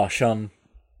bit harsh on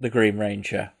the Green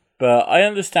Ranger, but I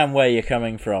understand where you're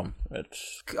coming from.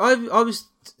 I was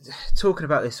talking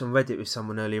about this on Reddit with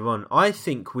someone earlier on. I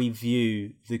think we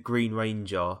view the Green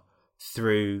Ranger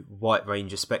through White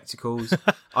Ranger spectacles.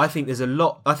 I think there's a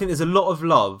lot of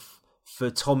love for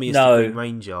Tommy as the Green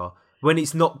Ranger when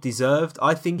it's not deserved.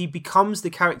 I think he becomes the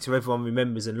character everyone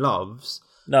remembers and loves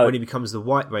when he becomes the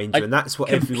White Ranger, and that's what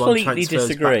everyone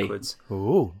transfers backwards.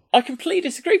 Ooh. I completely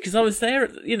disagree because I was there.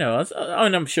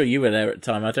 I'm sure you were there at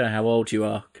the time. I don't know how old you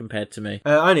are compared to me.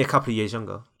 Only a couple of years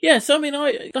younger. Yeah, so I mean,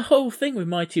 the whole thing with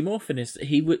Mighty Morphin is that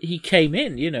he came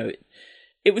in. You know.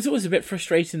 It was always a bit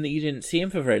frustrating that you didn't see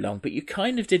him for very long, but you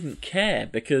kind of didn't care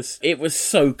because it was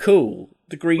so cool.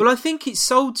 Well, I think it's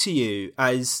sold to you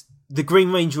as the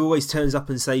Green Ranger always turns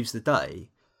up and saves the day.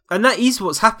 And that is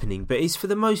what's happening, but it's for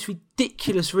the most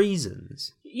ridiculous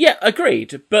reasons. Yeah,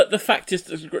 agreed. But the fact is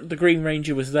that the Green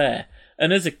Ranger was there.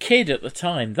 And as a kid at the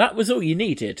time, that was all you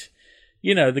needed.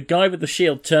 You know, the guy with the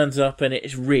shield turns up and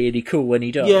it's really cool when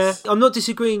he does. Yeah, I'm not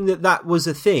disagreeing that was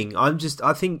a thing.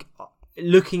 I think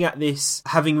looking at this,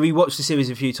 having rewatched the series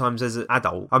a few times as an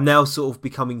adult, I'm now sort of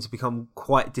become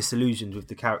quite disillusioned with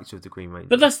the character of the Green Ranger.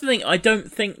 But that's the thing. I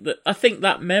think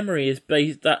that memory is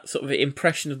based. That sort of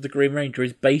impression of the Green Ranger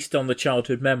is based on the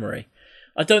childhood memory.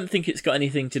 I don't think it's got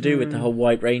anything to do with the whole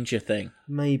White Ranger thing.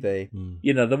 Maybe.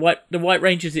 You know, the White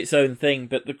Ranger's its own thing,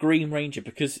 but the Green Ranger,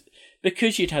 because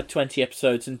you'd had 20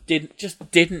 episodes and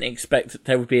didn't expect that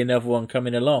there would be another one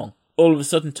coming along. All of a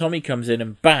sudden, Tommy comes in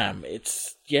and bam!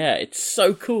 It's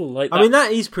so cool. Like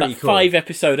that is pretty cool.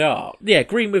 5-episode arc. Yeah,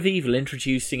 Green with Evil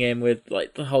introducing him with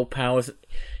like the whole powers.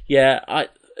 Yeah,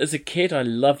 as a kid, I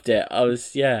loved it.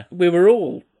 We were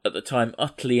all at the time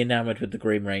utterly enamoured with the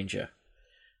Green Ranger,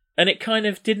 and it kind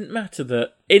of didn't matter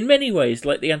that in many ways,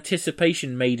 like the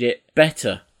anticipation made it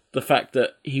better. The fact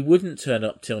that he wouldn't turn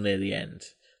up till near the end.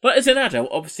 But as an adult,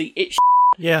 obviously, it's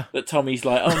that Tommy's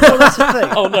like, oh no, that's the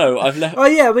thing. Oh no, I've left. Oh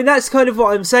yeah, I mean that's kind of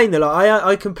what I'm saying. Though, like,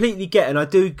 I completely get, and I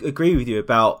do agree with you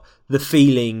about the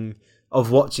feeling of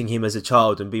watching him as a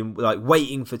child and being like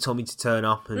waiting for Tommy to turn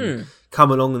up and come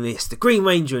along, and the Green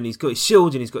Ranger, and he's got his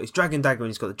shield, and he's got his dragon dagger, and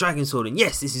he's got the dragon sword, and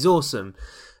yes, this is awesome.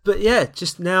 But yeah,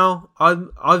 just now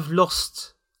I've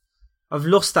lost I've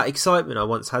lost that excitement I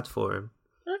once had for him.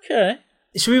 Okay.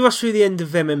 Should we rush through the end of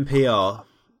MMPR?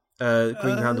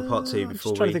 Green Candle Part 2 I'm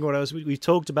before just trying to think what else. We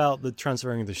talked about the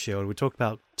transferring of the shield. We talked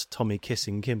about Tommy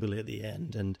kissing Kimberly at the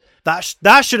end, and that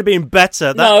should have been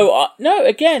better. No.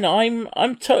 Again,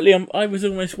 I'm totally. I was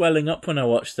almost welling up when I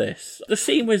watched this. The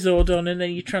scene with Zordon, and then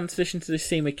you transition to the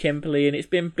scene with Kimberly, and it's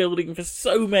been building for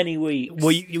so many weeks.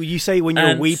 Well, you say when you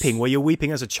were weeping. Were you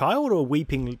weeping as a child, or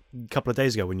weeping a couple of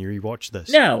days ago when you rewatched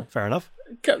this? No, fair enough.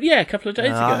 Yeah, a couple of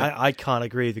days ago. I can't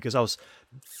agree because I was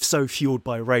so fueled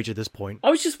by rage at this point. I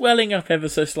was just welling up ever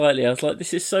so slightly. I was like,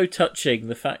 this is so touching.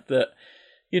 The fact that,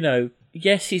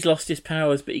 yes, he's lost his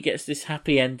powers, but he gets this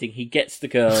happy ending. He gets the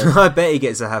girl. I bet he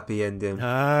gets a happy ending.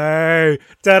 Hey,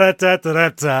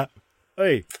 da-da-da-da-da-da.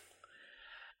 Hey.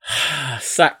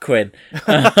 Sack Quinn.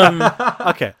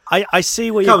 Okay, I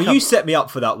see where you set me up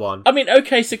for that one. I mean,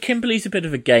 okay, so Kimberly's a bit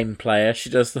of a game player. She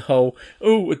does the whole,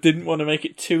 I didn't want to make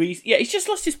it too easy. Yeah, he's just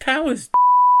lost his powers.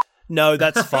 No,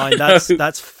 that's fine. That's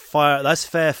fire. That's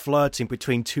fair flirting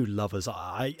between two lovers.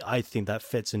 I think that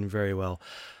fits in very well.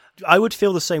 I would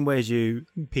feel the same way as you,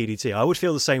 PDT. I would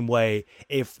feel the same way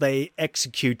if they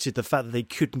executed the fact that they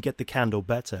couldn't get the candle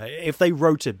better. If they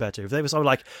wrote it better. If they were something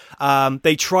like,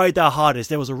 they tried their hardest,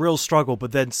 there was a real struggle,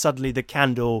 but then suddenly the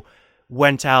candle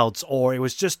went out, or it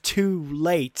was just too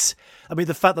late. I mean,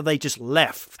 the fact that they just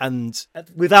left and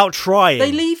without trying.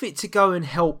 They leave it to go and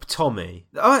help Tommy.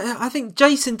 I think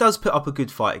Jason does put up a good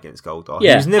fight against Goldar.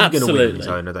 Yeah, he was never going to win on his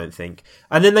absolutely. own, I don't think.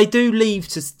 And then they do leave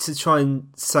to try and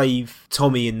save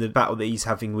Tommy in the battle that he's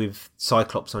having with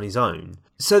Cyclops on his own.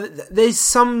 So there's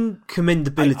some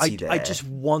commendability there. I just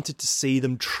wanted to see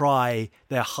them try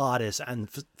their hardest and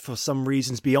for some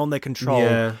reasons beyond their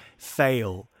control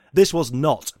fail. This was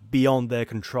not beyond their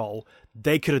control.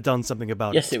 They could have done something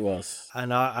about it. Yes, it was.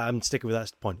 And I'm sticking with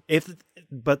that point.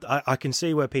 But I can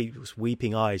see where Pete's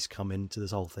weeping eyes come into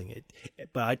this whole thing.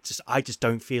 But I just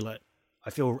don't feel it.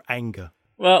 I feel anger.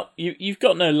 Well, you've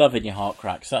got no love in your heart,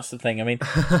 Cracks. That's the thing. I mean,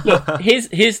 look, here's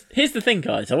the thing,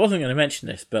 guys. I wasn't going to mention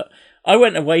this, but I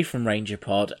went away from Ranger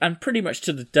Pod, and pretty much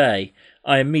to the day,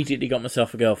 I immediately got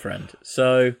myself a girlfriend.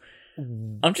 So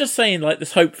I'm just saying, like,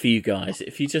 there's hope for you guys.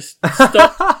 If you just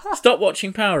stop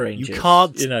watching Power Rangers,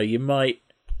 you might.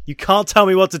 You can't tell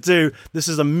me what to do. This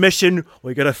is a mission.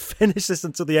 We're going to finish this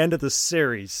until the end of the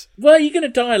series. Well, you're going to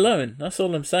die alone. That's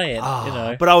all I'm saying.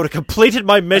 But I would have completed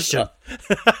my mission.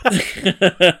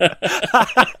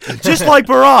 Just like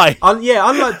Barai.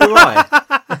 Unlike Barai.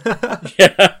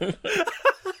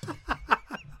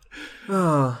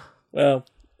 Yeah. Well,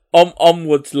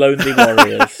 onwards, lonely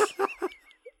warriors.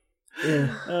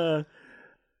 Yeah.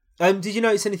 Did you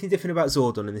notice anything different about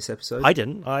Zordon in this episode? I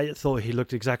didn't. I thought he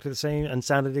looked exactly the same and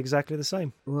sounded exactly the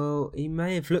same. Well, he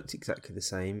may have looked exactly the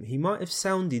same. He might have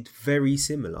sounded very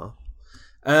similar.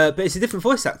 But it's a different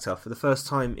voice actor for the first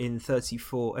time in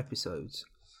 34 episodes.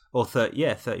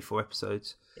 34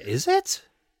 episodes. Is it?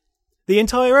 The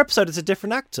entire episode is a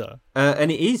different actor? And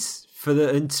it is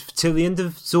until the end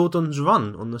of Zordon's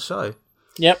run on the show.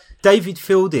 Yep. David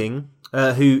Fielding,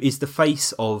 who is the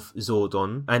face of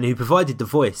Zordon and who provided the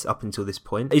voice up until this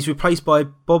point, is replaced by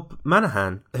Bob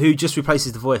Manahan, who just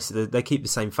replaces the voice. They keep the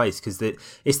same face because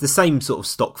it's the same sort of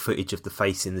stock footage of the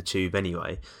face in the tube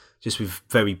anyway, just with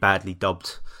very badly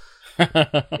dubbed,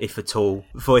 if at all,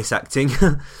 voice acting.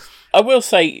 I will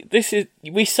say,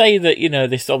 we say that,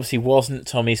 this obviously wasn't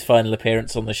Tommy's final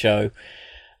appearance on the show.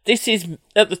 This is,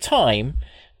 at the time,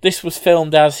 this was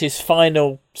filmed as his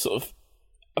final sort of,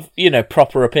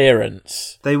 proper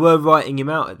appearance. They were writing him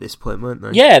out at this point, weren't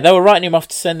they? Yeah, they were writing him off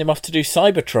to send him off to do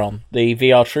Cybertron, the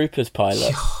VR Troopers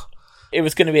pilot. It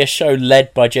was going to be a show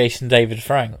led by Jason David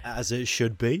Frank. As it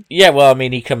should be. Yeah, well, I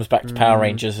mean, he comes back to Power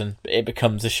Rangers and it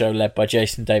becomes a show led by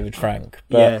Jason David Frank.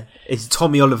 But, yeah, it's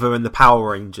Tommy Oliver and the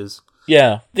Power Rangers.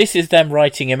 Yeah, this is them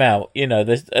writing him out.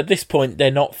 At this point,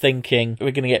 they're not thinking,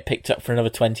 we're going to get picked up for another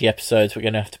 20 episodes, we're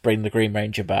going to have to bring the Green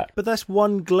Ranger back. But that's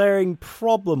one glaring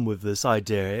problem with this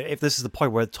idea. If this is the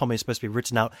point where Tommy is supposed to be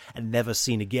written out and never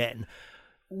seen again,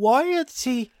 why is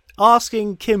he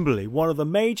asking Kimberly, one of the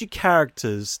major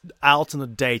characters, out on a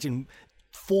date and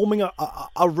forming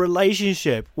a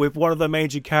relationship with one of the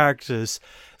major characters?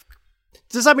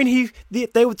 Does that mean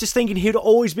they were just thinking he'd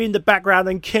always be in the background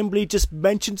and Kimberly just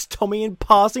mentions Tommy in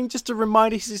passing just to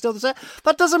remind us he's still there?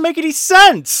 That doesn't make any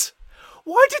sense.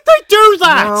 Why did they do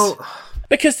that? Well,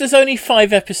 because there's only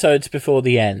 5 episodes before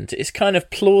the end. It's kind of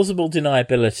plausible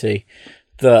deniability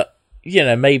that,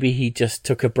 maybe he just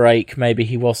took a break, maybe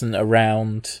he wasn't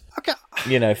around,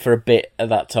 for a bit at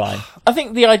that time. I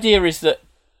think the idea is that,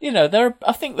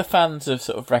 I think the fans have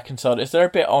sort of reconciled it. They're a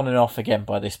bit on and off again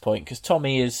by this point because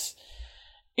Tommy is...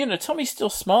 Tommy's still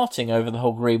smarting over the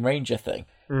whole Green Ranger thing.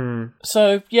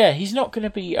 So, yeah, he's not going to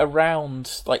be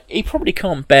around. Like, he probably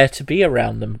can't bear to be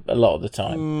around them a lot of the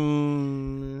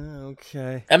time.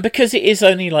 Okay. And because it is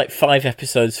only like 5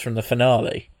 episodes from the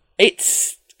finale,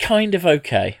 it's kind of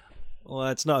okay. Well,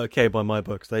 it's not okay by my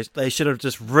books. They should have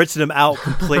just written him out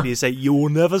completely and say, "You will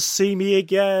never see me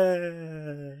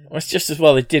again." Well, it's just as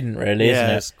well they didn't, really, isn't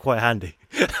it? It's quite handy.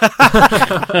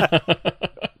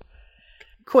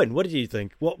 Quinn, what did you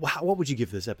think? What would you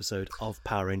give this episode of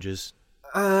Power Rangers?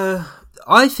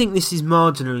 I think this is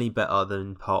marginally better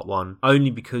than part 1,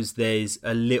 only because there's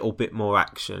a little bit more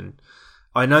action.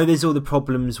 I know there's all the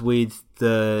problems with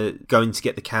the going to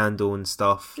get the candle and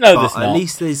stuff. No, but there's not. At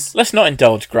least there's. Let's not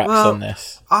indulge Grax on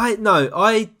this. I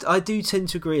do tend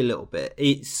to agree a little bit.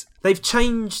 They've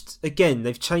changed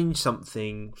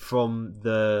something from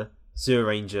the Zero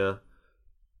Ranger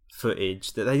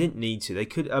footage that they didn't need to. They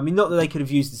could. I mean, not that they could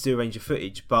have used the Zero Ranger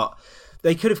footage, but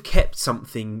they could have kept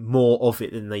something more of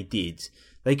it than they did.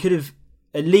 They could have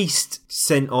at least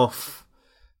sent off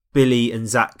Billy and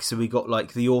Zach, so we got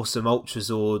like the awesome Ultra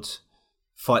Zord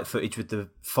fight footage with the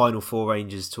final 4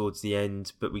 Rangers towards the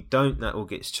end, but we don't. That all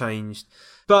gets changed.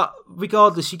 But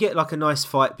regardless, you get like a nice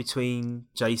fight between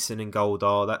Jason and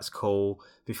Goldar. That's cool.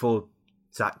 Before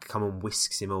Zach come and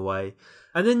whisks him away,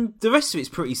 and then the rest of it's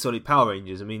pretty solid Power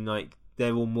Rangers. I mean, like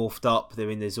they're all morphed up. They're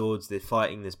in their Zords. They're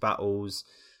fighting. There's battles.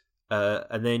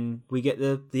 And then we get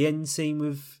the end scene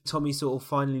with Tommy sort of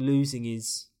finally losing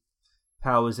his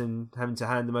powers and having to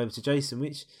hand them over to Jason,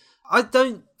 which I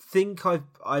don't think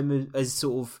I'm as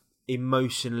sort of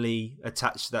emotionally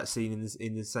attached to that scene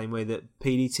in the same way that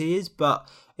PDT is, but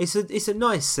it's a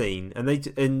nice scene, and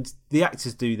the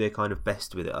actors do their kind of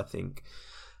best with it, I think.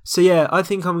 So yeah, I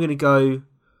think I'm gonna go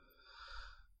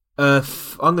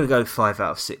 5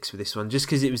 out of 6 with this one, just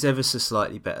because it was ever so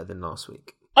slightly better than last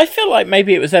week. I feel like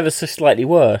maybe it was ever so slightly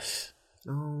worse.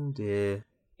 Oh dear.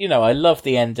 I love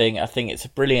the ending. I think it's a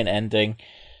brilliant ending.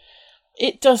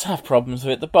 It does have problems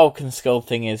with it. The Bulk and Skull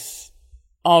thing is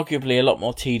arguably a lot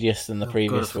more tedious than the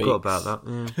previous week. I forgot about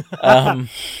that.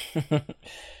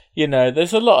 Yeah.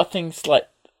 There's a lot of things like...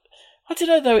 I don't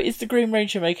know, though. Is the Green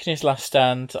Ranger making his last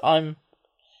stand? I'm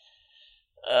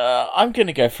going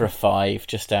to go for a 5,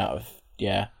 just out of,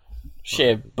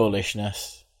 sheer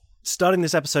bullishness. Starting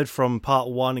this episode from part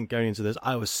 1 and going into this,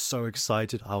 I was so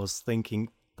excited. I was thinking,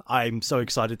 I'm so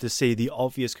excited to see the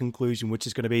obvious conclusion, which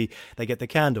is going to be they get the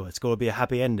candle. It's going to be a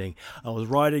happy ending. I was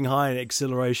riding high in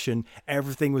exhilaration.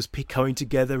 Everything was coming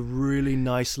together really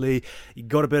nicely. You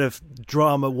got a bit of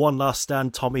drama. One last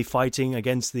stand. Tommy fighting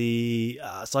against the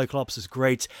Cyclops is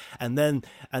great. And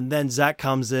then Zach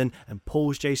comes in and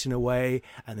pulls Jason away.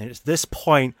 And then it's this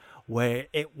point where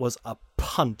it was a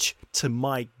punch to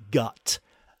my gut.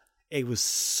 It was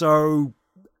so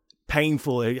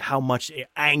painful how much it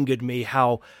angered me,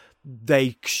 how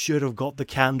they should have got the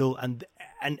candle, and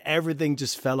everything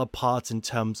just fell apart in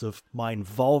terms of my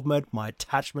involvement, my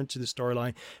attachment to the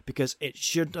storyline, because it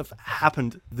shouldn't have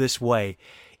happened this way.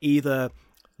 Either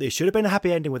there should have been a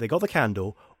happy ending where they got the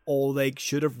candle, or they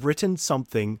should have written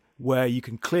something where you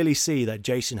can clearly see that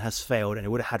Jason has failed and it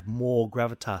would have had more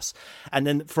gravitas. And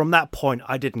then from that point,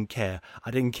 I didn't care.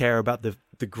 I didn't care about the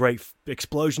great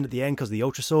explosion at the end because of the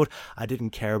Ultra Sword. I didn't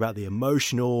care about the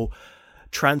emotional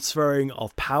transferring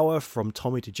of power from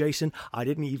Tommy to Jason. I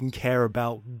didn't even care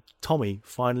about Tommy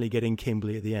finally getting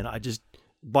Kimberly at the end.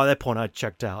 By that point, I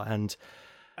checked out. And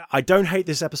I don't hate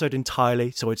this episode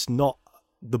entirely, so it's not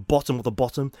the bottom of the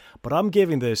bottom, but I'm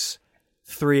giving this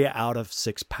 3 out of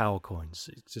 6 power coins.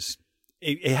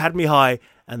 It had me high,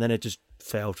 and then it just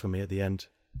failed for me at the end.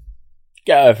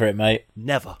 Get over it, mate.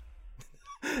 Never.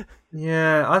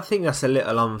 Yeah, I think that's a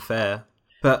little unfair.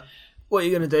 But what are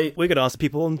you going to do? We're going to ask the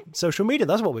people on social media.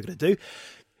 That's what we're going to do.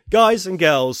 Guys and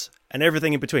girls and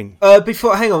everything in between.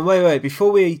 Hang on, wait.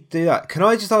 Before we do that,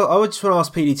 I just want to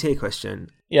ask PDT a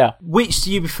question. Yeah. Which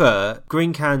do you prefer,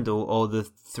 Green Candle or the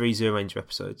 3 Zero Ranger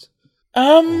episodes?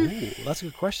 Ooh, that's a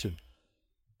good question.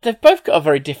 They've both got a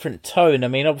very different tone. I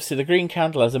mean, obviously, the Green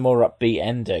Candle has a more upbeat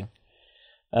ending.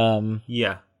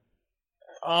 Yeah.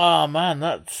 Oh, man,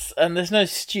 and there's no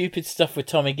stupid stuff with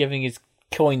Tommy giving his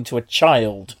coin to a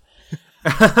child.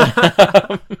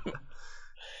 I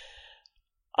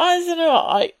don't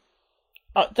know.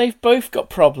 They've both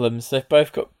got problems. They've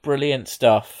both got brilliant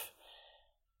stuff.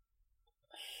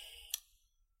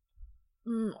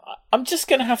 I'm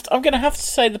gonna have to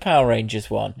say the Power Rangers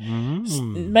one.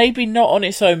 Maybe not on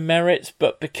its own merits,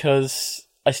 but because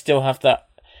I still have that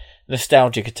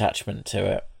nostalgic attachment to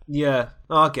it. Yeah,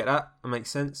 I get that. That makes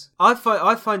sense. I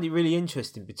find it really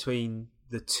interesting between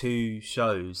the two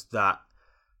shows that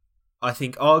I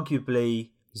think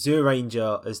arguably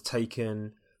Zyuranger has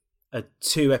taken a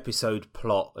 2-episode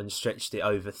plot and stretched it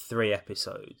over 3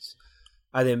 episodes.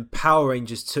 And then Power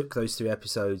Rangers took those 3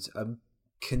 episodes and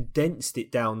condensed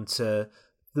it down to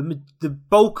the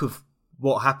bulk of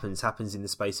what happens in the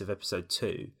space of episode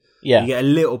 2. Yeah. You get a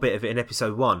little bit of it in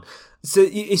episode 1. So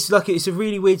it's a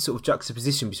really weird sort of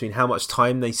juxtaposition between how much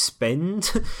time they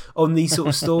spend on these sort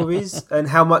of stories and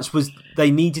how much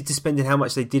they needed to spend and how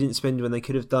much they didn't spend when they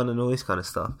could have done and all this kind of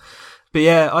stuff. But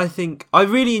yeah, I think I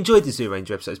really enjoyed the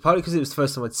Zyuranger episodes, partly because it was the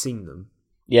first time I'd seen them.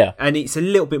 Yeah. And it's a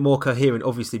little bit more coherent,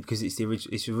 obviously, because it's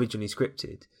originally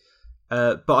scripted.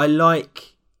 But I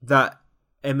like that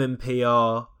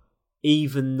MMPR,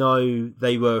 even though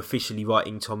they were officially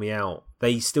writing Tommy out,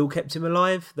 they still kept him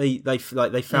alive. They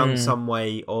found some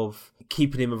way of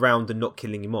keeping him around and not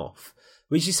killing him off,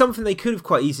 which is something they could have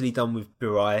quite easily done with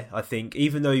Burai, I think.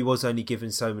 Even though he was only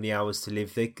given so many hours to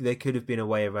live, there could have been a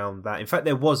way around that. In fact,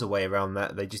 there was a way around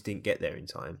that. They just didn't get there in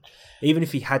time. Even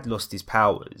if he had lost his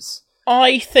powers.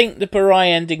 I think the Burai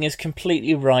ending is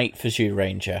completely right for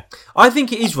Zyuranger. I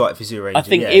think it is right for Zyuranger. I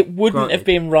think it wouldn't have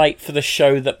been right for the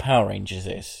show that Power Rangers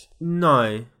is.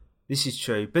 No, this is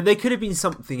true. But there could have been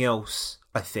something else,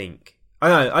 I think. I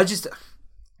know,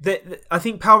 I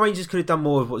think Power Rangers could have done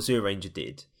more of what Zyuranger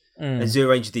did. And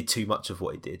Zyuranger did too much of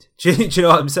what it did. Do you know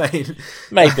what I'm saying?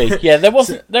 Maybe, yeah. There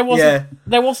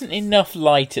wasn't enough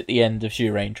light at the end of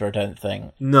Zyuranger, I don't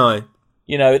think. No.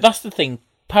 You know, that's the thing.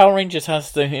 Power Rangers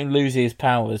has to lose his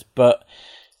powers, but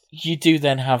you do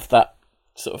then have that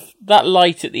sort of that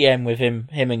light at the end with him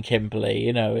and Kimberly.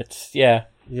 You know, it's yeah.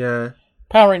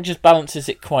 Power Rangers balances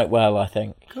it quite well, I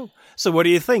think. Cool. So, what do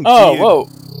you think? Whoa!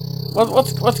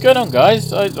 What's going on,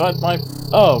 guys? My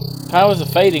powers are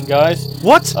fading, guys.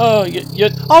 What? Oh,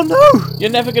 you're oh no! You're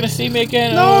never going to see me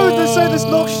again. No, they say this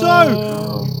not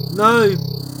so. No,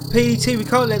 PDT, we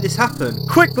can't let this happen.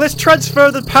 Quick, let's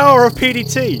transfer the power of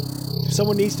PDT.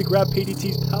 Someone needs to grab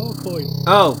PDT's power coin.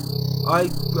 Oh, I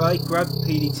grabbed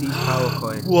PDT's power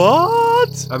coin.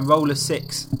 What? And roll a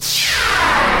 6.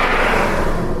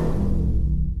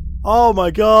 Oh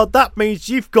my god, that means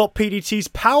you've got PDT's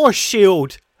power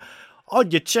shield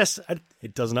on your chest. And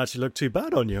it doesn't actually look too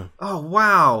bad on you. Oh,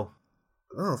 wow.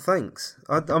 Oh, thanks.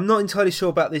 I'm not entirely sure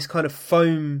about this kind of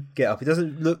foam get-up. It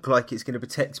doesn't look like it's going to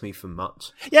protect me from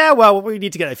much. Yeah, well, we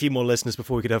need to get a few more listeners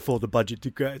before we can afford the budget to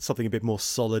get something a bit more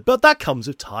solid. But that comes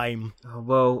with time. Oh,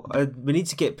 well, we need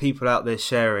to get people out there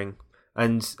sharing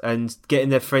and getting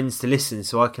their friends to listen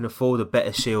so I can afford a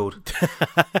better shield.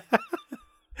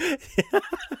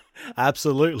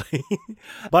 Absolutely.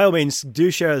 By all means,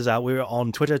 do share us out. We're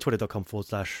on Twitter,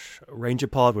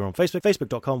 twitter.com/RangerPod. We're on Facebook,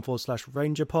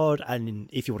 facebook.com/RangerPod. And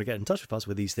if you want to get in touch with us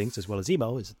with these things, as well as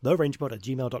email, it's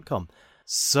therangerpod@gmail.com.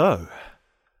 So,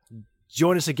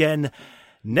 join us again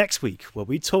next week where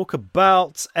we talk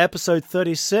about episode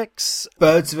 36.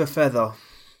 Birds of a Feather.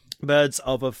 Birds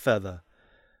of a Feather.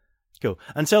 Cool.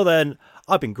 Until then,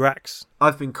 I've been Grax.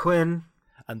 I've been Quinn.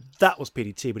 And that was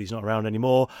PDT, but he's not around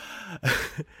anymore.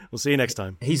 We'll see you next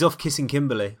time. He's off kissing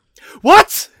Kimberly.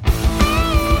 What?